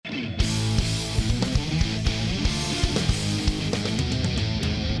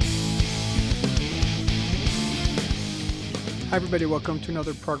Hi, everybody. Welcome to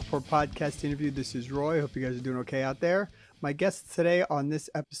another Prog Report podcast interview. This is Roy. Hope you guys are doing okay out there. My guests today on this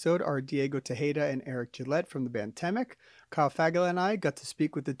episode are Diego Tejeida and Eric Gillette from the band Temic. Kyle Fagala and I got to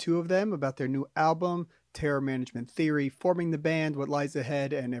speak with the two of them about their new album, Terror Management Theory, forming the band, what lies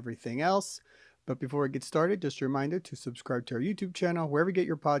ahead, and everything else. But before we get started, just a reminder to subscribe to our YouTube channel, wherever you get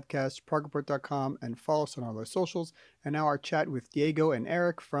your podcasts, progreport.com, and follow us on all our socials. And now our chat with Diego and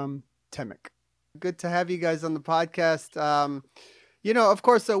Eric from Temic. Good to have you guys on the podcast. Of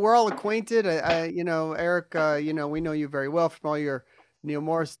course, we're all acquainted. Eric, we know you very well from all your Neil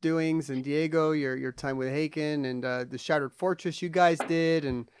Morris doings, and Diego, your time with Haken and the Shattered Fortress you guys did,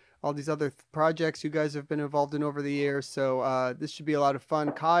 and all these other projects you guys have been involved in over the years. So this should be a lot of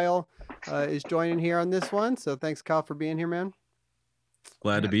fun. Kyle is joining here on this one. So thanks, Kyle, for being here, man.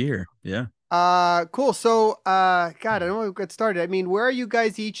 Glad to be here. Yeah. Cool. So, God, I don't want to get started. I mean, where are you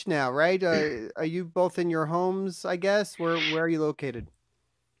guys each now, right? Are you both in your homes, I guess? Where are you located?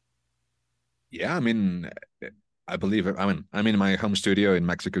 Yeah, I mean, I believe I'm in my home studio in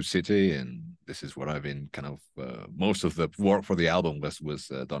Mexico City, and this is what I've been kind of most of the work for the album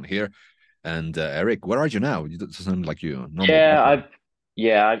was done here. And Eric, where are you now? You don't sound like you normal.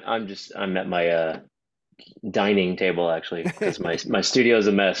 I'm at my dining table actually because my studio is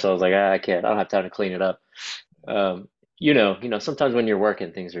a mess. So I was like, I don't have time to clean it up. Sometimes when you're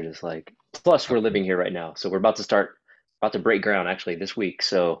working, things are just like. Plus, we're living here right now, so we're about to break ground actually this week.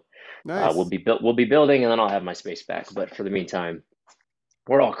 So Nice. we'll be building, and then I'll have my space back. But for the meantime,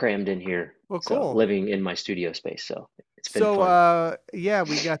 we're all crammed in here. Well, So cool. living in my studio space. So it's been fun. So,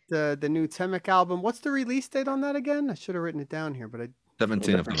 we got the new Temic album. What's the release date on that again? I should have written it down here, but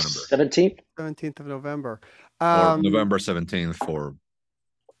 17th of November. 17th? 17th of November. Or November 17th for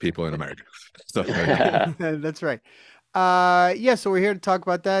people in America. So That's right. So we're here to talk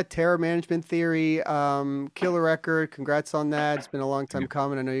about that Terror Management Theory, killer record. Congrats on that. It's been a long time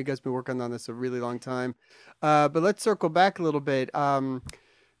coming. I know you guys have been working on this a really long time. But let's circle back a little bit. How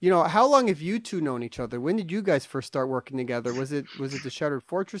long have you two known each other? When did you guys first start working together? Was it the Shattered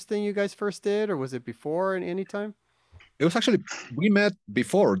Fortress thing you guys first did, or was it before in any time? it was actually we met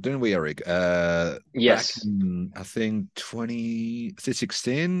before, didn't we, Eric? Yes. Back in, I think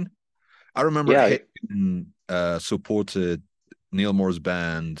 2016. I remember Yeah. Hayden supported Neil Moore's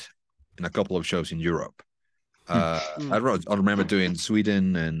band in a couple of shows in Europe. I remember doing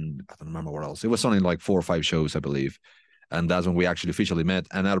Sweden, and I don't remember what else. It was only like 4 or 5 shows, I believe, and that's when we actually officially met.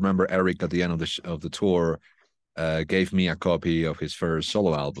 And I remember Eric at the end of the tour gave me a copy of his first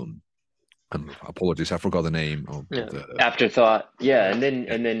solo album. Apologies, I forgot the name of Afterthought. Yeah, and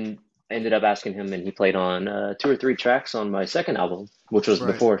then ended up asking him, and he played on 2 or 3 tracks on my second album, which was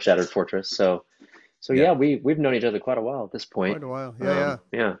before Shattered Fortress. So we've known each other quite a while at this point. Quite a while.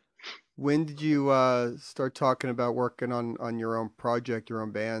 Yeah. When did you start talking about working on your own project, your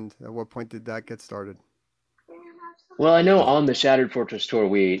own band? At what point did that get started? Well, I know on the Shattered Fortress tour,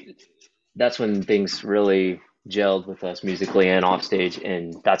 that's when things really gelled with us musically and off stage,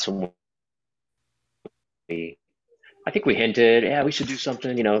 and that's when I think we hinted, yeah, we should do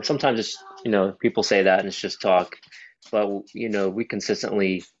something. Sometimes it's, people say that and it's just talk, but we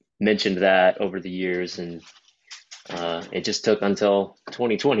consistently mentioned that over the years, and it just took until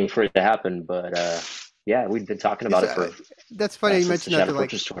 2020 for it to happen. But we've been talking about it for. That's funny you mentioned that. Like,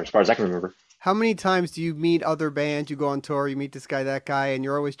 tour, as far as I can remember. How many times do you meet other bands? You go on tour, you meet this guy, that guy, and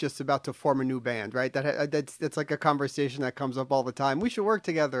you're always just about to form a new band, right? That's like a conversation that comes up all the time. We should work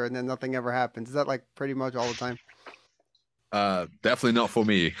together, and then nothing ever happens. Is that like pretty much all the time? Definitely not for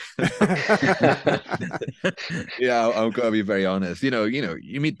me. Yeah, I'm gonna be very honest.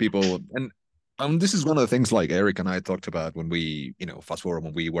 You meet people, and this is one of the things like Eric and I talked about when we, fast forward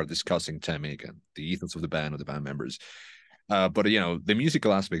when we were discussing Temic and the ethos of the band or the band members. But the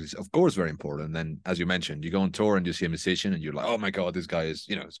musical aspect is of course very important. And then, as you mentioned, you go on tour and you see a musician and you're like, oh my god, this guy is,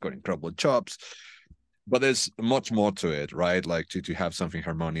 it's got incredible chops. But there's much more to it, right? Like to have something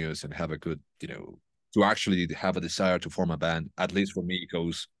harmonious and have a good, to actually have a desire to form a band, at least for me,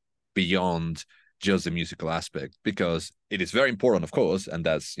 goes beyond just the musical aspect, because it is very important, of course, and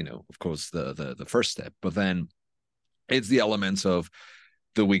that's, of course, the first step. But then it's the elements of,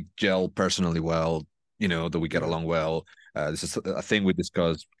 do we gel personally well? Do we get along well? This is a thing we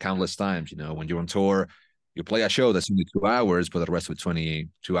discussed countless times. When you're on tour, you play a show that's only 2 hours, but the rest of it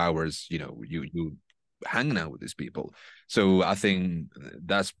 22 hours, you hanging out with these people. So I think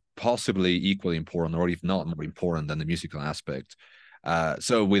that's possibly equally important, or if not more important than the musical aspect.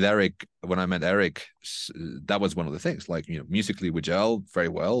 So with Eric, when I met Eric, that was one of the things. Like, musically we gel very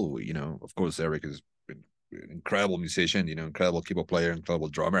well. Of course, Eric has been incredible musician, incredible keyboard player, incredible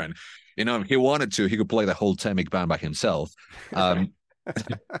drummer, and if he wanted to, he could play the whole Temic band by himself. But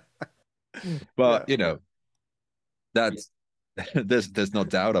that's there's no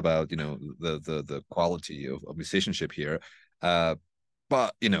doubt about the quality of musicianship here.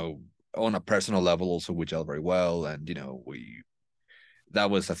 But on a personal level, also we gel very well, and that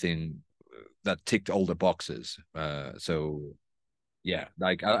was a thing that ticked all the boxes. So yeah,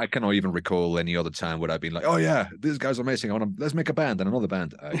 like I cannot even recall any other time where I've been like, oh yeah, this guy's amazing. Let's make a band and another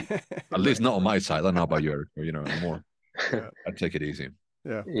band. At least not on my side. I don't know about you, more. I take it easy.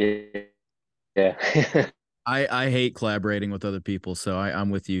 Yeah. Yeah. I hate collaborating with other people, so I'm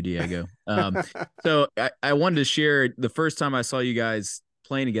with you, Diego. So I wanted to share the first time I saw you guys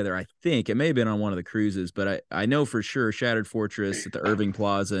playing together. I think it may have been on one of the cruises, but I know for sure Shattered Fortress at the Irving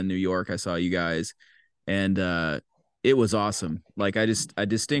Plaza in New York. I saw you guys, and it was awesome. Like I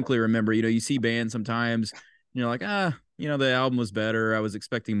distinctly remember. You see bands sometimes, like the album was better. I was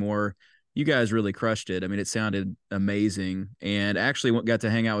expecting more. You guys really crushed it. I mean, it sounded amazing, and actually got to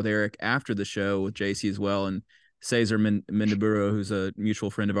hang out with Eric after the show with JC as well, and Cesar Mendiburo, who's a mutual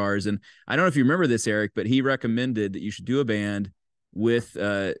friend of ours. And I don't know if you remember this, Eric, but he recommended that you should do a band with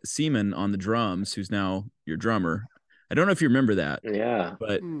Seaman on the drums, who's now your drummer. I don't know if you remember that. Yeah,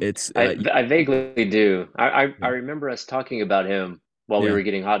 but it's I vaguely do. I remember us talking about him while we were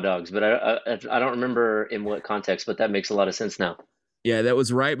getting hot dogs, but I don't remember in what context. But that makes a lot of sense now. Yeah, that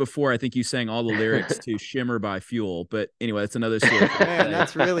was right before I think you sang all the lyrics to Shimmer by Fuel. But anyway, that's another story. Man,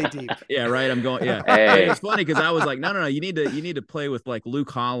 that's really deep. Yeah, right. I'm going. Yeah, hey. It's funny because I was like, no, you need to play with like Luke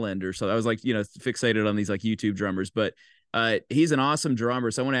Holland or so. I was like, fixated on these like YouTube drummers, but he's an awesome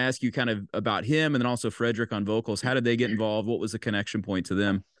drummer. So I want to ask you kind of about him, and then also Frederick on vocals. How did they get involved? What was the connection point to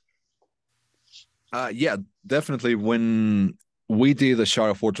them? Yeah, definitely. When we did the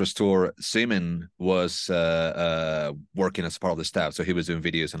Shattered Fortress tour, Seaman was working as part of the staff, so he was doing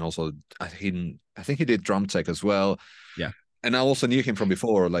videos, and also I think he did drum tech as well. Yeah, and I also knew him from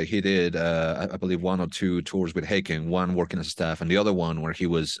before. Like he did, I believe 1 or 2 tours with Haken, one working as staff, and the other one where he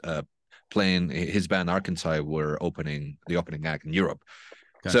was playing his band Arkansas were the opening act in Europe.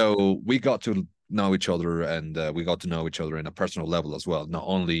 Gotcha. So we got to know each other, and we got to know each other in a personal level as well, not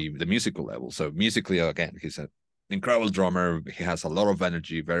only the musical level. So musically, again, he's an incredible drummer. He has a lot of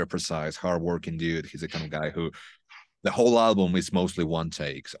energy, very precise, hardworking dude. He's the kind of guy who the whole album is mostly one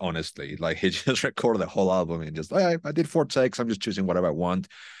takes, honestly. Like he just recorded the whole album and just, I did 4 takes. I'm just choosing whatever I want.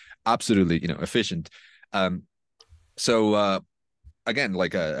 Absolutely, efficient. So again,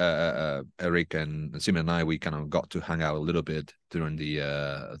 like Eric and Simon and I, we kind of got to hang out a little bit during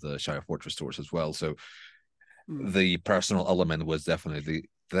the Shattered Fortress tours as well. So the personal element was definitely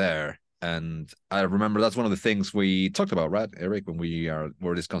there. And I remember that's one of the things we talked about, right, Eric, when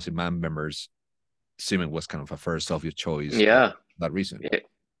were discussing band members. Simon was kind of a first obvious choice. Yeah, that reason.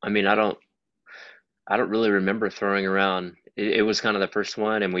 I mean, I don't really remember throwing around. It was kind of the first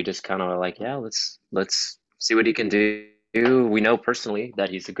one, and we just kind of like, yeah, let's see what he can do. We know personally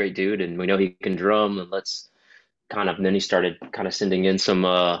that he's a great dude, and we know he can drum, and let's kind of. And then he started kind of sending in some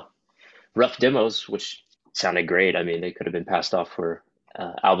rough demos, which sounded great. I mean, they could have been passed off for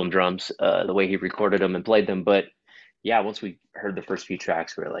album drums, the way he recorded them and played them. But yeah, once we heard the first few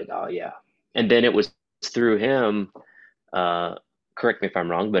tracks, we were like, oh yeah. And then it was through him. Correct me if I'm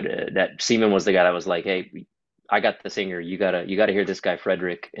wrong, but that Seaman was the guy that was like, hey, I got the singer. You gotta hear this guy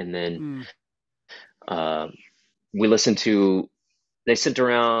Frederick. And then we listened to. They sent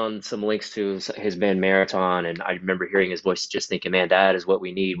around some links to his band Marathon, and I remember hearing his voice, just thinking, man, that is what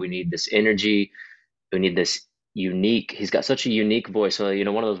we need. We need this energy. We need this unique. He's got such a unique voice. So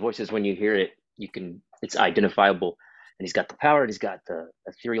one of those voices when you hear it, it's identifiable. And he's got the power, and he's got the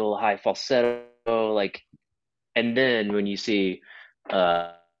ethereal high falsetto, like. And then when you see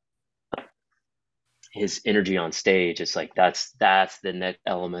his energy on stage, it's like that's the next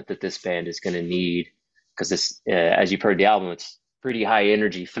element that this band is going to need, because this, as you've heard the album, it's pretty high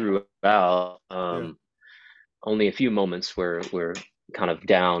energy throughout. Only a few moments where we're kind of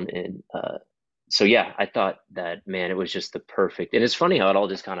down, and so yeah, I thought that, man, it was just the perfect. And it's funny how it all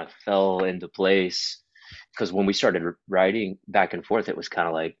just kind of fell into place. Because when we started writing back and forth, it was kind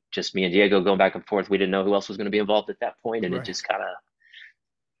of like just me and Diego going back and forth. We didn't know who else was going to be involved at that point, and It just kind of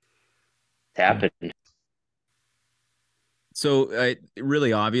happened. So,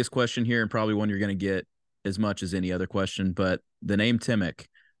 really obvious question here, and probably one you're going to get as much as any other question, but the name Temic,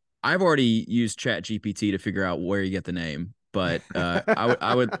 I've already used ChatGPT to figure out where you get the name, but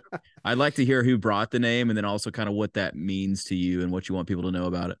I'd like to hear who brought the name, and then also kind of what that means to you and what you want people to know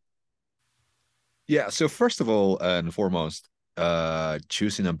about it. Yeah, so first of all and foremost,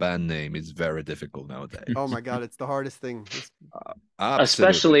 choosing a band name is very difficult nowadays. Oh my God, it's the hardest thing. Absolutely.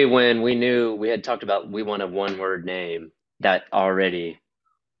 Especially when we knew we had talked about we want a one-word name. That already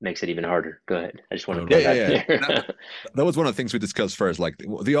makes it even harder. Go ahead. I just want to Yeah, throw yeah, that yeah. in there. That was one of the things we discussed first, like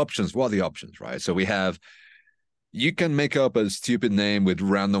the options. What are the options, right? So we have, you can make up a stupid name with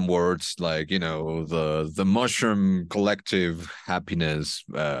random words like, the Mushroom Collective Happiness.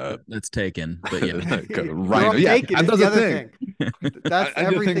 That's taken, but yeah. You're Rhino. all Yeah, taken and is that's the the other thing. thing. That's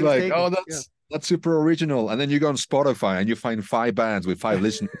And you think everything's like, taken. oh, Yeah. that's super original. And then you go on Spotify and you find 5 bands with 5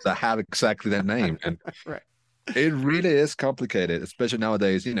 listeners that have exactly that name. And Right. it really is complicated, especially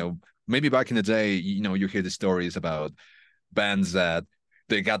nowadays. Maybe back in the day, you hear the stories about bands that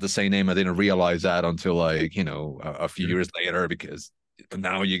they got the same name. I didn't realize that until like, a few years later, because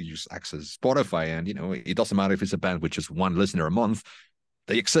now you use access Spotify and, it doesn't matter if it's a band with just 1 listener a month,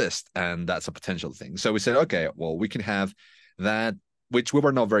 they exist. And that's a potential thing. So we said, okay, well, we can have that, which we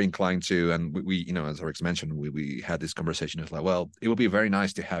were not very inclined to. And we as Eric's mentioned, we had this conversation. It's like, well, it would be very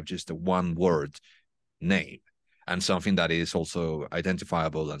nice to have just a 1-word name and something that is also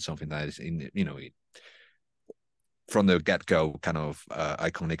identifiable and something that is from the get-go kind of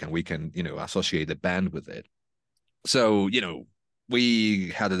iconic, and we can associate the band with it. So we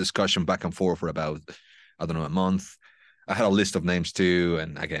had a discussion back and forth for about, I don't know, a month. I had a list of names too,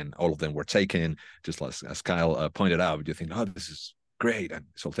 and again, all of them were taken, just as Kyle pointed out. You think, oh, this is great, and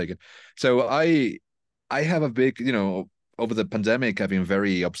it's all taken. So I have a big, over the pandemic, I've been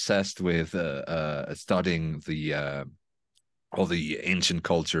very obsessed with studying all the ancient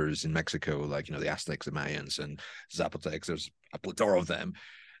cultures in Mexico, like, the Aztecs, the Mayans, and Zapotecs. There's a plethora of them.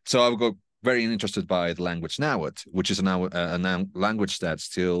 So I got very interested by the language Nahuatl, which is a language that's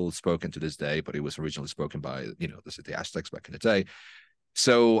still spoken to this day, but it was originally spoken by, the Aztecs back in the day.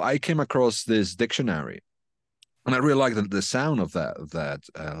 So I came across this dictionary, and I really like the sound of that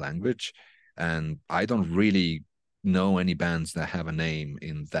language. And I don't really know any bands that have a name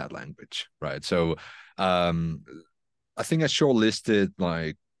in that language, right? So I think I shortlisted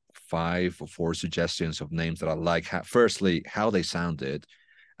like 5 or 4 suggestions of names that I like. Firstly, how they sounded,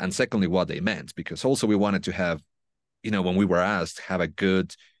 and secondly, what they meant. Because also we wanted to have, when we were asked, have a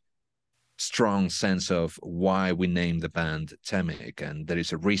good, strong sense of why we named the band Temic, and there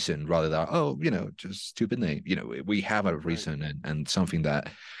is a reason rather than just stupid name. We have a reason and something that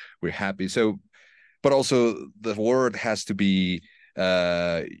we're happy. So, but also the word has to be,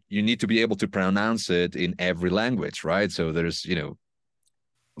 you need to be able to pronounce it in every language, right? So there's,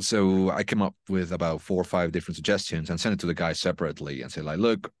 so I came up with about 4 or 5 different suggestions and sent it to the guys separately and say, like,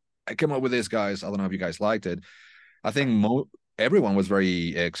 look, I came up with this, guys. I don't know if you guys liked it. I think everyone was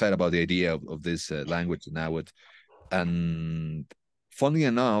very excited about the idea of this language now. And funny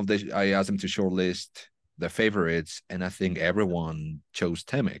enough, I asked them to shortlist their favorites, and I think everyone chose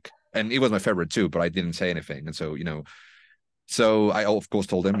Temic. And it was my favorite too, but I didn't say anything. And so, so I of course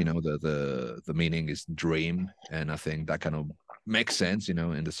told them, the meaning is dream, and I think that kind of makes sense,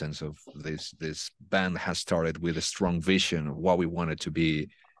 in the sense of this band has started with a strong vision of what we wanted to be.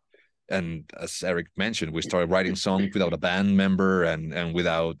 And as Eric mentioned, we started writing songs without a band member and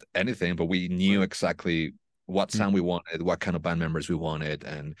without anything, but we knew exactly what sound we wanted, what kind of band members we wanted,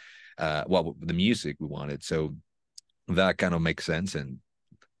 and what the music we wanted. So that kind of makes sense, and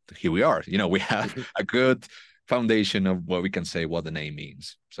here we are. We have a good foundation of what we can say what the name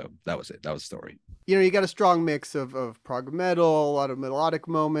means. So that was it. That was the story. You got a strong mix of prog metal, a lot of melodic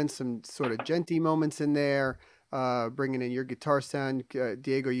moments, some sort of genty moments in there, bringing in your guitar sound,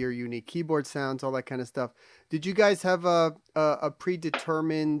 Diego, your unique keyboard sounds, all that kind of stuff. Did you guys have a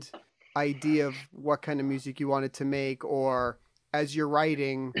predetermined idea of what kind of music you wanted to make, or as you're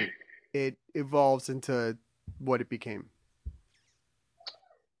writing, it evolves into what it became?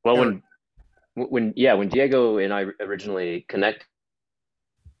 Well, when Diego and I originally connected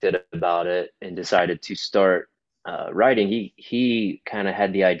about it and decided to start writing, he kind of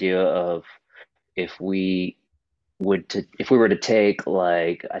had the idea of if we were to take,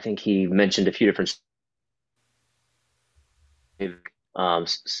 like, I think he mentioned a few different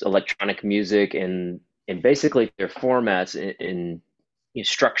electronic music and basically their formats in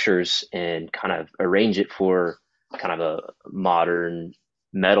structures, and kind of arrange it for kind of a modern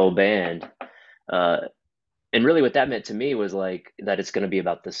metal band. And really what that meant to me was like that it's going to be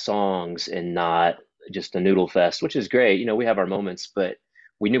about the songs and not just a noodle fest, which is great. We have our moments, but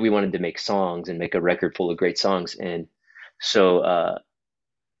we knew we wanted to make songs and make a record full of great songs. And so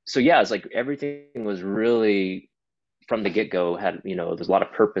yeah, it's like everything was really from the get-go had, there's a lot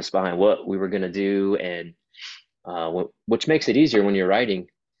of purpose behind what we were going to do. And which makes it easier when you're writing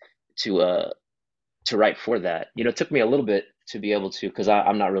to write for that. It took me a little bit to be able to, because I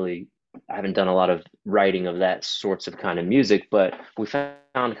haven't done a lot of writing of that sorts of kind of music, but we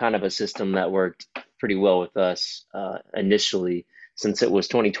found kind of a system that worked pretty well with us initially, since it was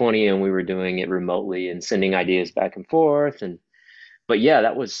 2020 and we were doing it remotely and sending ideas back and forth. And but yeah,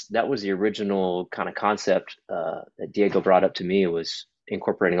 that was the original kind of concept that Diego brought up to me, was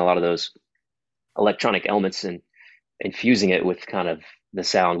incorporating a lot of those electronic elements and infusing it with kind of the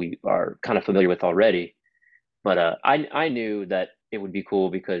sound we are kind of familiar with already. But I knew that it would be cool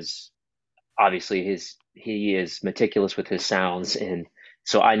because obviously he is meticulous with his sounds, and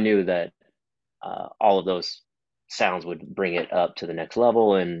so I knew that all of those sounds would bring it up to the next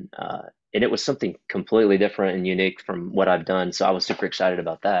level, and it was something completely different and unique from what I've done. So I was super excited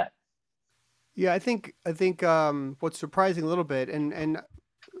about that. Yeah, I think what's surprising a little bit, and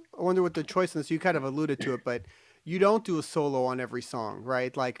I wonder what the choice in this. You kind of alluded to it, but you don't do a solo on every song,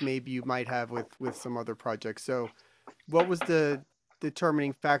 right? Like maybe you might have with some other projects. So, what was the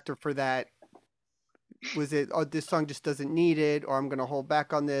determining factor for that? Was it, oh, this song just doesn't need it, or I'm going to hold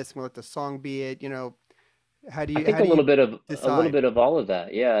back on this, I'm going to let the song be it? How do I you think how do you a little decide? bit of all of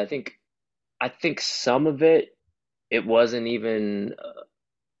that. Yeah, I think some of it, it wasn't even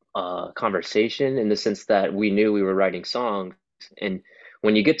conversation, in the sense that we knew we were writing songs. And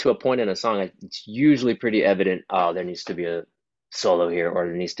when you get to a point in a song, it's usually pretty evident, oh, there needs to be a solo here, or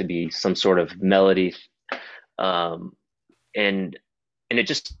there needs to be some sort of melody. Um, and and it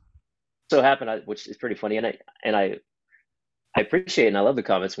just so happened, which is pretty funny. And I appreciate and I love the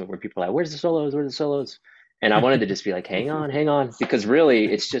comments where people are like, "Where's the solos? Where's the solos?" And I wanted to just be like, hang on," because really,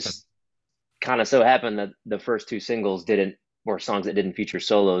 it's just kind of so happened that the first two singles didn't, or songs that didn't feature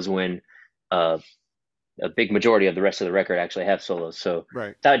solos, when uh, a big majority of the rest of the record actually have solos. So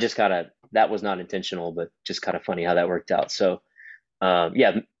Right. that was not intentional, but just kind of funny how that worked out. So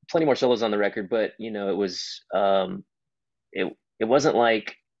yeah, plenty more solos on the record, but it wasn't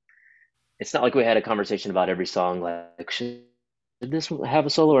like, it's not like we had a conversation about every song, like should this have a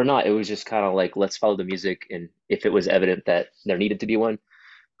solo or not. It was just kind of like, let's follow the music, and if it was evident that there needed to be one,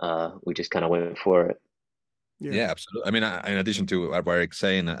 we just kind of went for it. Yeah. Yeah, absolutely. I mean, in addition to what Eric's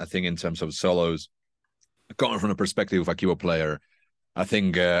saying, I think in terms of solos, coming from the perspective of a keyboard player, I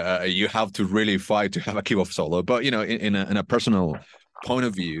think you have to really fight to have a keyboard solo. But in a personal point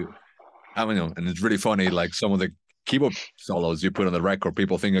of view, I mean, and it's really funny. Like some of the keyboard solos you put on the record,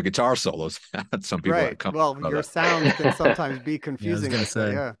 people think are guitar solos. Some people are Right. coming Well, about your that. sounds can sometimes be Yeah, I was confusing gonna like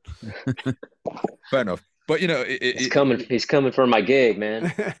that. say. Yeah. Fair enough. But He's coming for my gig,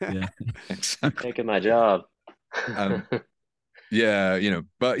 man. Yeah. exactly. Taking my job. Um, yeah,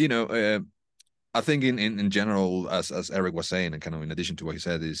 but I think in general, as Eric was saying, and kind of in addition to what he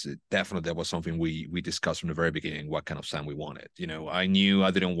said, is definitely that was something we discussed from the very beginning, what kind of sound we wanted. I knew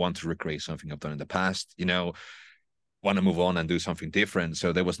I didn't want to recreate something I've done in the past. Want to move on and do something different.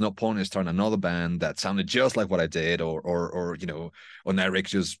 So there was no point in starting another band that sounded just like what I did, or Eric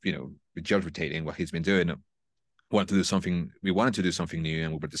just regurgitating what he's been doing. We wanted to do something new,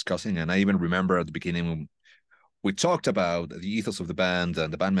 and we were discussing. And I even remember at the beginning when we talked about the ethos of the band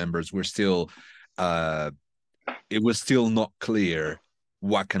and the band members, uh it was still not clear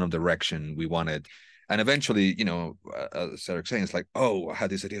what kind of direction we wanted. And eventually, as Eric saying, it's like, oh, I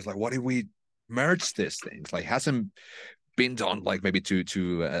had this idea. It's like, what if we merge these things? Like, hasn't been done like maybe to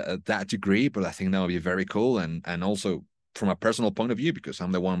that degree, but I think that would be very cool. And also from a personal point of view, because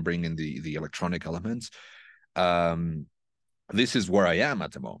I'm the one bringing the electronic elements. Um, this is where I am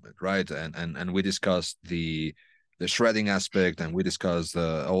at the moment, right? And we discussed the shredding aspect, and we discussed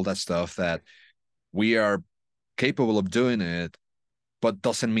all that stuff, that we are capable of doing it, but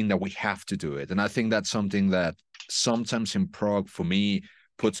doesn't mean that we have to do it. And I think that's something that sometimes in prog for me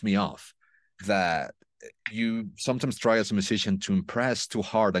puts me off, that you sometimes try as a musician to impress too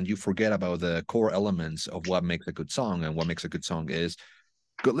hard and you forget about the core elements of what makes a good song. And what makes a good song is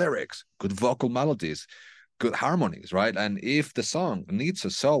good lyrics, good vocal melodies, good harmonies, right? And if the song needs a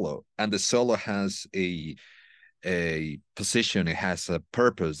solo and the solo has a position, it has a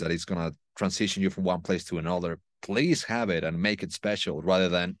purpose that is going to transition you from one place to another, please have it and make it special, rather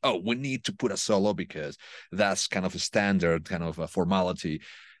than, oh, we need to put a solo because that's kind of a standard, kind of a formality.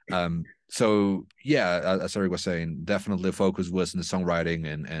 So yeah, as Eric was saying, definitely the focus was in the songwriting,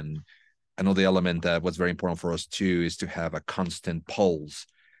 and another element that was very important for us too is to have a constant pulse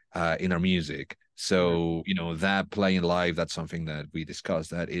in our music. So that playing live, that's something that we discussed,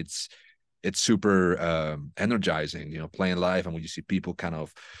 that it's super energizing, playing live, and when you see people kind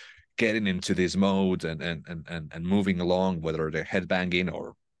of getting into this mode and moving along, whether they're headbanging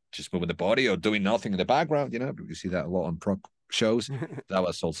or just moving the body or doing nothing in the background, you see that a lot on prog shows. That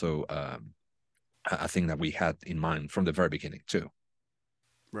was also a thing that we had in mind from the very beginning too.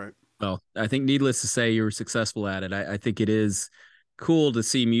 Right. Well, I think needless to say, you were successful at it. I think it is cool to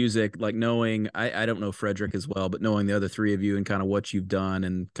see music, like knowing, I don't know Frederick as well, but knowing the other three of you and kind of what you've done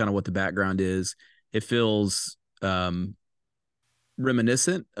and kind of what the background is, it feels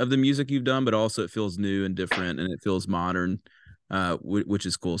reminiscent of the music you've done, but also it feels new and different and it feels modern, which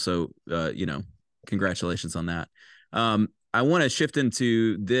is cool. So, congratulations on that. I want to shift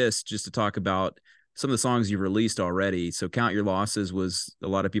into this just to talk about some of the songs you've released already. So Count Your Losses was a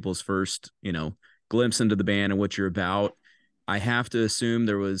lot of people's first, glimpse into the band and what you're about. I have to assume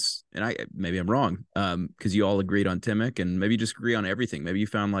there was, and maybe I'm wrong, because you all agreed on Temic and maybe you just agree on everything. Maybe you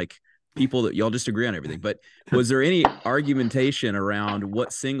found like people that y'all just agree on everything. But was there any argumentation around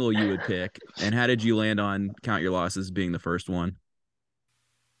what single you would pick, and how did you land on Count Your Losses being the first one?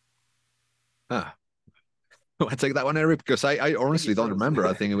 I take that one, Eric, because I honestly don't remember.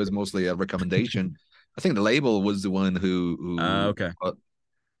 I think it was mostly a recommendation. I think the label was the one who Okay.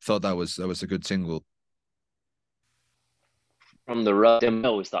 thought that was a good single. From the rough demo,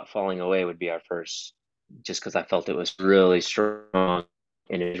 I always thought Falling Away would be our first, just because I felt it was really strong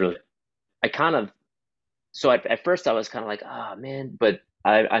and it was really, I kind of, so at first I was kind of like, ah, man, but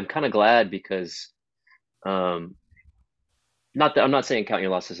I'm kind of glad because, not that I'm not saying Count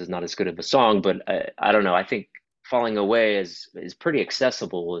Your Losses is not as good of a song, but I don't know. I think Falling Away is pretty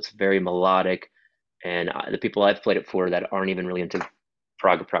accessible. It's very melodic, and the people I've played it for that aren't even really into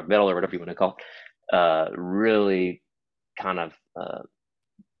prog metal or whatever you want to call it, really kind of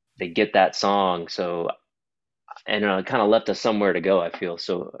they get that song. So and kind of left us somewhere to go. I feel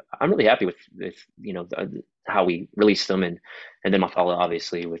so. I'm really happy with how we released them, and then my follow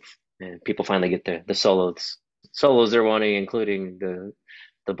obviously with people finally get the solos they're wanting, including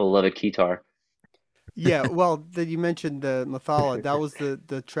the beloved guitar. Yeah, well, you mentioned the Mathala. That was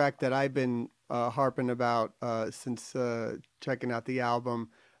the track that I've been harping about since checking out the album,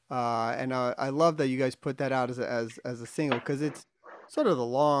 and I love that you guys put that out as a single because it's sort of the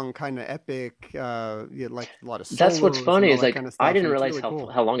long kind of epic, like a lot of That's what's solos and funny all is that like kind of I stuff, didn't and it's realize really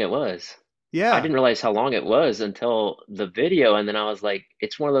cool. how long it was. I Yeah, didn't realize how long it was until the video, and then I was like,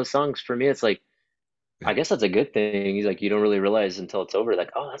 it's one of those songs for me. It's like I guess that's a good thing. He's like, you don't really realize until it's over. Like,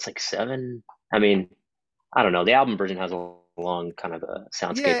 oh, that's like 7. I mean, I don't know. The album version has a long kind of a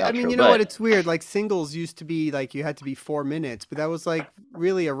soundscape yeah. I mean, outro, you know what? but It's weird. Like singles used to be like you had to be 4 minutes, but that was like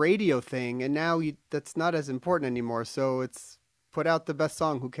really a radio thing, and now that's not as important anymore. So it's put out the best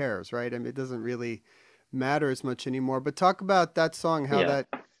song. Who cares, right? I mean, it doesn't really matter as much anymore. But talk about that song, yeah.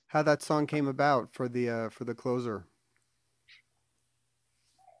 how that song came about for the closer.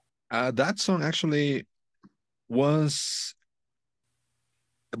 That song actually was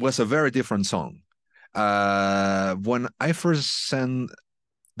a very different song. When I first sent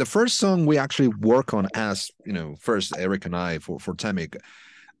the first song we actually work on as first Eric and I for Temic,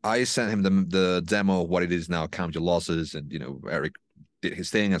 I sent him the demo of what it is now, Count Your Losses, and Eric did his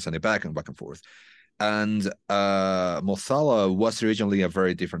thing and sent it back and forth. And Mothala was originally a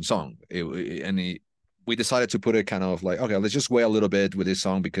very different song. We decided to put it kind of like, okay, let's just wait a little bit with this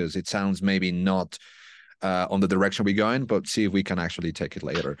song because it sounds maybe not on the direction we're going, but see if we can actually take it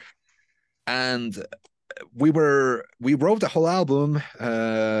later. And we wrote the whole album.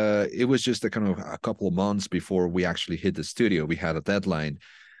 It was just a couple of months before we actually hit the studio. We had a deadline,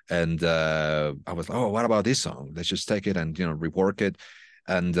 and I was like, oh, what about this song? Let's just take it and rework it.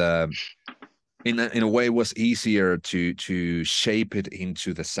 And in a way, it was easier to shape it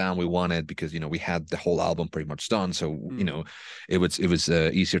into the sound we wanted because we had the whole album pretty much done. So it was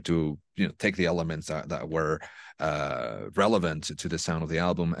easier to take the elements that were relevant to the sound of the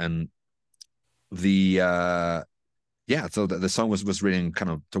album. And the so the song was written kind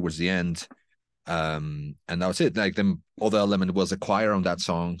of towards the end, and that was it. Like the other element was a choir on that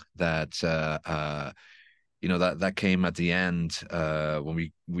song that that came at the end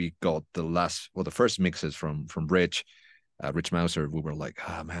when we got the first mixes from Rich Mouser. We were like,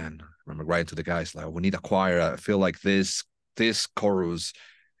 oh man, I remember writing to the guys like, we need a choir. I feel like this chorus,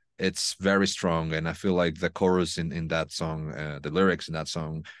 it's very strong, and I feel like the chorus in that song, the lyrics in that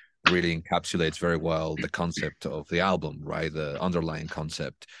song really encapsulates very well the concept of the album, right? The underlying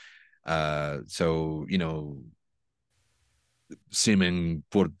concept. So Simon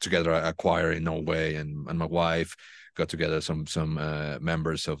put together a choir in Norway, and my wife got together some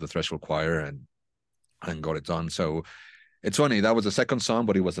members of the Threshold Choir and got it done. So it's funny, that was the second song,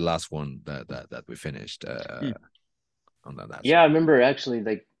 but it was the last one that we finished on that Yeah, song. I remember actually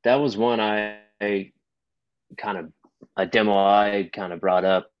like that was one I kind of a demo I kind of brought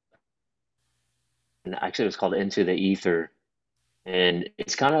up, and actually it was called Into the Ether, and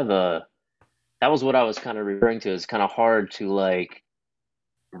it's kind of that was what I was kind of referring to. It's kind of hard to like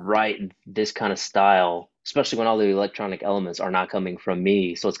write this kind of style, especially when all the electronic elements are not coming from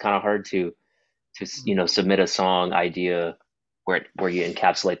me. So it's kind of hard to submit a song idea where you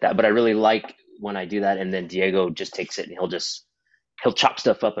encapsulate that. But I really like when I do that, and then Diego just takes it and he'll chop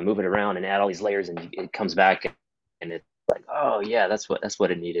stuff up and move it around and add all these layers, and it comes back, and it's like, oh yeah, that's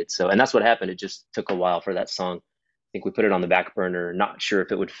what it needed. So, and that's what happened. It just took a while for that song. I think we put it on the back burner, not sure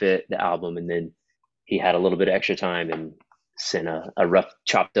if it would fit the album, and then he had a little bit of extra time and sent a rough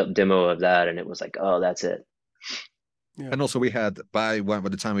chopped up demo of that, and it was like, oh, that's it. Yeah. And also we had by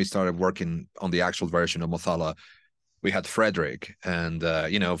the time we started working on the actual version of Mothala, we had Frederick, and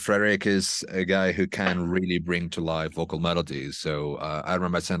Frederick is a guy who can really bring to life vocal melodies. So I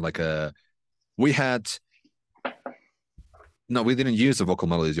remember saying we didn't use the vocal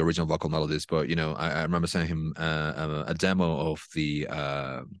melodies, the original vocal melodies, but I remember sending him a demo of the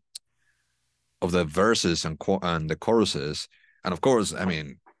verses and the choruses, and of course, I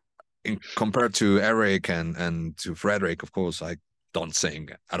mean, compared to Eric and to Frederick, of course, I don't sing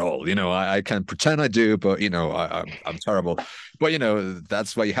at all. I can pretend I do, but I'm terrible. But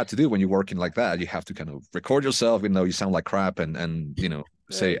that's what you have to do when you're working like that. You have to kind of record yourself, even though you sound like crap, and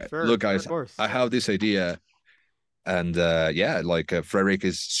say, sure, look, guys, I have this idea. And Frederick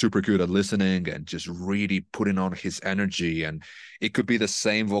is super good at listening and just really putting on his energy. And it could be the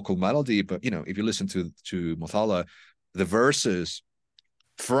same vocal melody, but if you listen to Mothala, the verses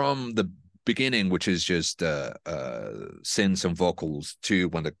from the beginning, which is just synths and vocals, to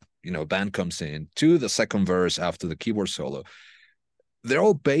when the band comes in, to the second verse after the keyboard solo, they're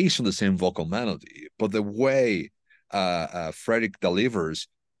all based on the same vocal melody, but the way Frederick delivers,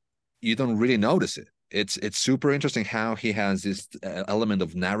 you don't really notice it. It's super interesting how he has this element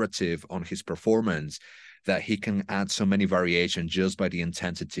of narrative on his performance, that he can add so many variations just by the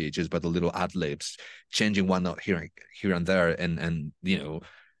intensity, just by the little ad-libs, changing one note here and there, and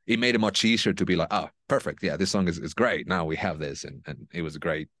it made it much easier to be like, oh, perfect, yeah, this song is great. Now we have this, and it was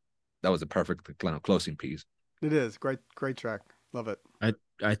great. That was a perfect kind of closing piece. It is great track. Love it.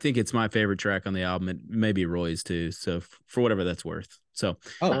 I think it's my favorite track on the album. It may be Roy's too. So for whatever that's worth. So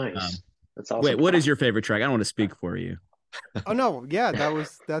nice. That's awesome. Wait, what is your favorite track? I don't want to speak for you. Oh no, yeah,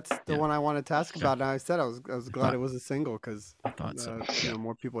 that's the one I wanted to ask about. And I said I was glad it was a single, because I thought so.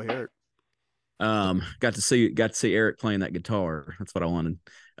 More people hear it. Got to see Eric playing that guitar. That's what I wanted.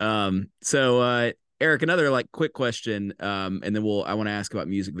 So Eric, another quick question, and then I want to ask about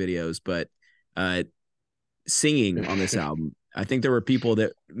music videos, but singing on this album. I think there were people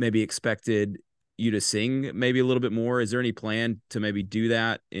that maybe expected you to sing maybe a little bit more. Is there any plan to maybe do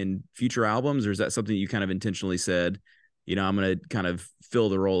that in future albums, or is that something you kind of intentionally said, I'm going to kind of fill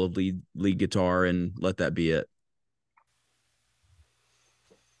the role of lead guitar and let that be it?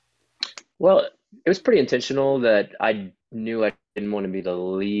 Well, it was pretty intentional that I knew I didn't want to be the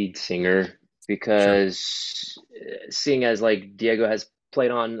lead singer, because seeing as Diego has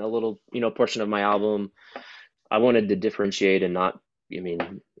played on a little, portion of my album, I wanted to differentiate and not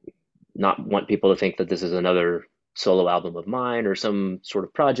want people to think that this is another solo album of mine or some sort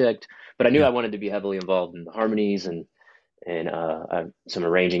of project. But I knew I wanted to be heavily involved in the harmonies and some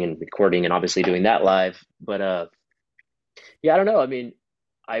arranging and recording, and obviously doing that live. But I don't know. I mean,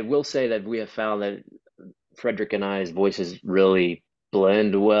 I will say that we have found that Frederick and I's voices really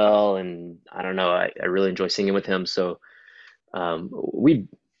blend well, and I don't know, I really enjoy singing with him. So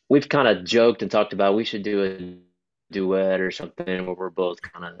we've kind of joked and talked about we should do a duet or something where we're both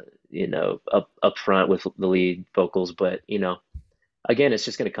kind of up front with the lead vocals. But again, it's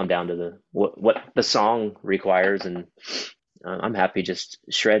just going to come down to what the song requires, and I'm happy just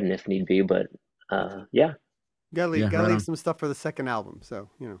shredding if need be. But yeah. Gotta leave some stuff for the second album. So,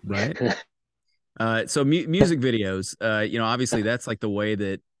 Right. So music videos, obviously that's the way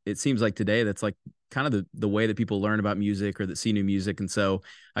that it seems like today, that's kind of the way that people learn about music or that see new music. And so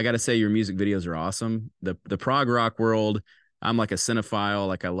I got to say, your music videos are awesome. The prog rock world, I'm a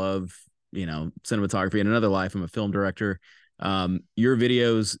cinephile. I love, cinematography. In another life, I'm a film director. Your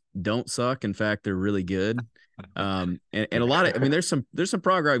videos don't suck. In fact, they're really good. And a lot of, there's some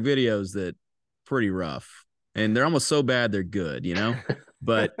prog rock videos that pretty rough, and they're almost so bad they're good,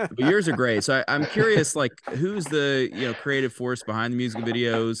 but yours are great. So I'm curious, who's the creative force behind the music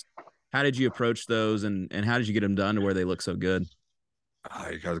videos? How did you approach those, and how did you get them done to where they look so good?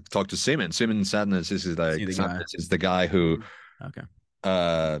 I got to talk to Simon. Simon Sadness. This is the guy who. Okay.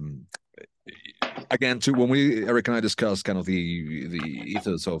 Again, when Eric and I discussed kind of the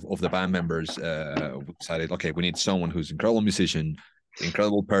ethos of the band members, we decided, okay, we need someone who's an incredible musician,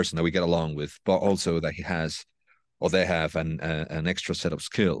 incredible person that we get along with, but also that they have an extra set of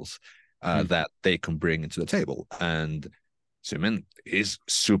skills. that they can bring into the table. And Simon is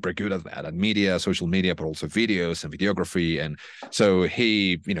super good at that, at media, social media, but also videos and videography. And so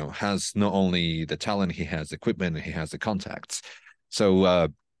he, has not only the talent, he has the equipment, and he has the contacts. So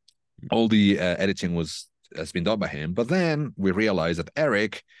all the editing has been done by him. But then we realized that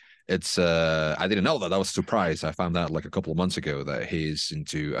Eric, I didn't know that. I was surprised. I found out like a couple of months ago that he's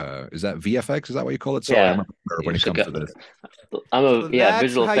into is that VFX? Is that what you call it? Sorry, I'm Yeah. not sure when it comes to this. I'm So a that's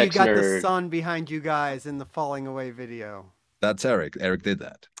visual how you effects got the nerd. sun behind you guys in the falling away video. That's Eric. Eric did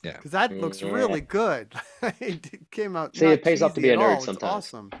that. Yeah. Because that looks really good. It came out See, not it pays off to be cheesy a at nerd all. It's sometimes.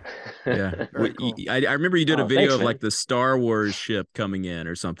 awesome. Yeah. Very cool. I remember you did a Oh, video thanks, of like man. the Star Wars ship coming in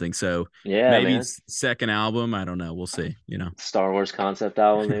or something. So Yeah, maybe man. second album. I don't know. We'll see, Star Wars concept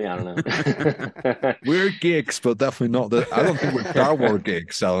album, maybe. I don't know. We're geeks, but definitely not I don't think we're Star Wars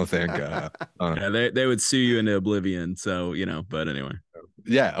geeks. I don't think. Yeah, they would sue you into oblivion. So, but anyway.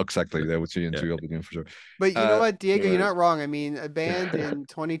 Yeah, exactly. They would see you into Oblivion for sure. But you know what, Diego, you're anyways. not wrong. I mean, a band in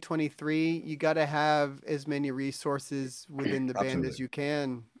 2023, you got to have as many resources within the band as Absolutely. you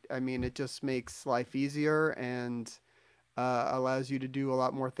can. I mean, it just makes life easier and allows you to do a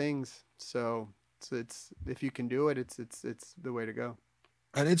lot more things. So it's if you can do it, it's the way to go.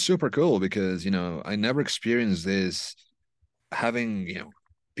 And it's super cool because, I never experienced this having,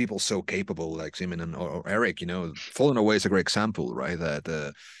 people so capable like Simon or Eric, Falling Away is a great example, right? That,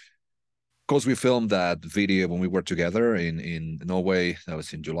 of course, we filmed that video when we were together in Norway. That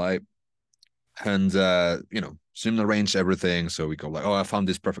was in July. And, Simon arranged everything. So we go like, oh, I found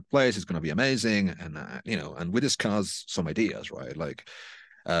this perfect place. It's going to be amazing. And, and we discussed some ideas, right? Like,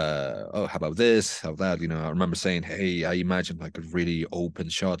 oh, how about this, how that, I remember saying, hey, I imagine like a really open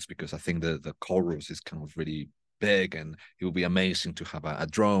shots because I think the chorus is kind of really big and it would be amazing to have a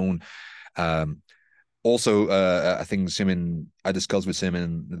drone. Also, I think I discussed with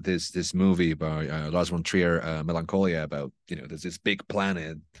Simon this movie by Lars von Trier, Melancholia, about, there's this big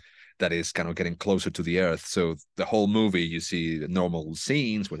planet that is kind of getting closer to the Earth. So the whole movie, you see normal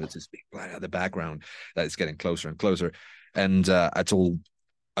scenes where there's this big planet at the background that is getting closer and closer. And I told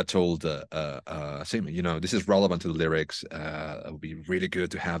Simon, this is relevant to the lyrics. It would be really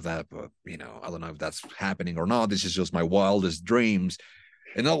good to have that, but I don't know if that's happening or not. This is just my wildest dreams.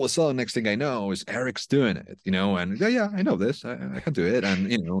 And all of a sudden, next thing I know is Eric's doing it, and yeah, I know this, I can do it. And,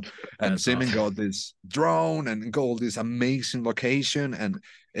 and Simon got this drone and got this amazing location. And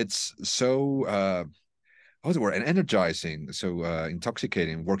it's so, what's the word? And energizing, so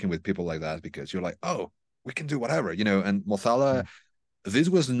intoxicating working with people like that, because you're like, oh, we can do whatever, and Mothala, this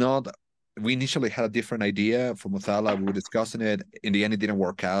was not, we initially had a different idea for Mothala. We were discussing it. In the end, it didn't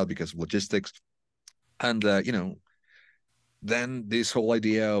work out because of logistics. And, then this whole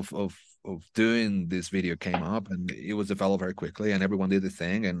idea of doing this video came up, and it was developed very quickly, and everyone did the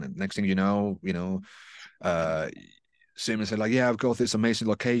thing. And next thing Simon said like, yeah, I've got this amazing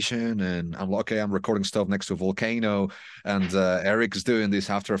location, and I'm like, okay, I'm recording stuff next to a volcano, and Eric is doing this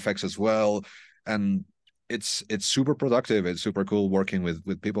After Effects as well, and it's super productive. It's super cool working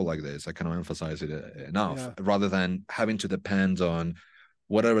with people like this. I cannot emphasize it enough, rather than having to depend on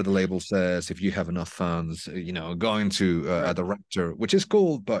whatever the label says. If you have enough funds, going to a director, which is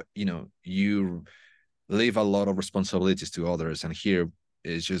cool, but you leave a lot of responsibilities to others, and here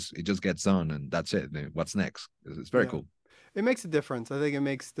it just gets done, and that's it. What's next? It's very cool. It makes a difference. I think it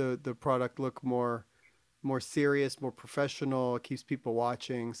makes the product look more serious, more professional. It keeps people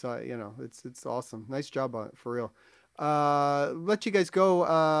watching. So it's awesome. Nice job on it, for real. Let you guys go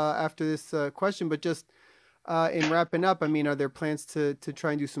after this question, but just in wrapping up, I mean, are there plans to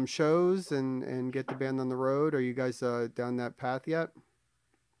try and do some shows and get the band on the road? Are you guys down that path yet?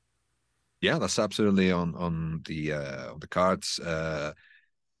 Yeah, that's absolutely on the cards.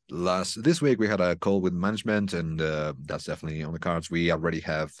 This week we had a call with management, and that's definitely on the cards. We already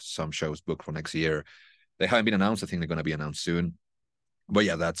have some shows booked for next year. They haven't been announced. I think they're going to be announced soon. But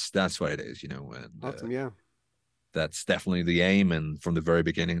yeah, that's what it is, And, awesome, yeah. That's definitely the aim, and from the very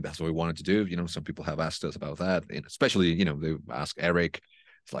beginning, that's what we wanted to do. Some people have asked us about that, and especially, they ask Eric.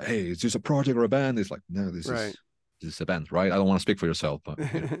 It's like, hey, is this a project or a band? It's like, no, this is a band, right? I don't want to speak for yourself, but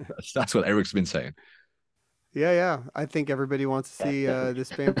that's what Eric's been saying. Yeah. I think everybody wants to see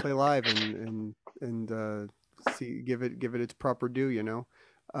this band play live and give it its proper due.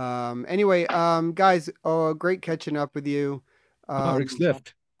 Anyway, guys, great catching up with you. Eric's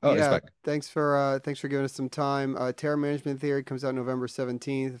left. Oh, yeah, he's back. thanks for giving us some time. Terror Management Theory comes out November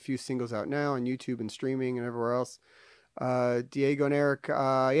 17th. A few singles out now on YouTube and streaming and everywhere else. Diego and Eric,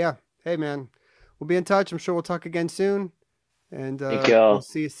 yeah. Hey, man, we'll be in touch. I'm sure we'll talk again soon. And we'll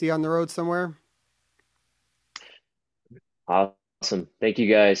see you on the road somewhere. Awesome. Thank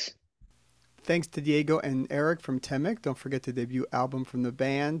you, guys. Thanks to Diego and Eric from Temic. Don't forget the debut album from the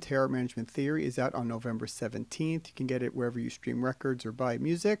band, Terror Management Theory, is out on November 17th. You can get it wherever you stream records or buy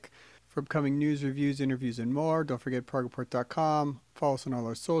music. For upcoming news, reviews, interviews, and more, don't forget ProgReport.com. Follow us on all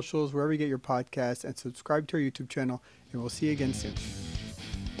our socials, wherever you get your podcasts, and subscribe to our YouTube channel. And we'll see you again soon.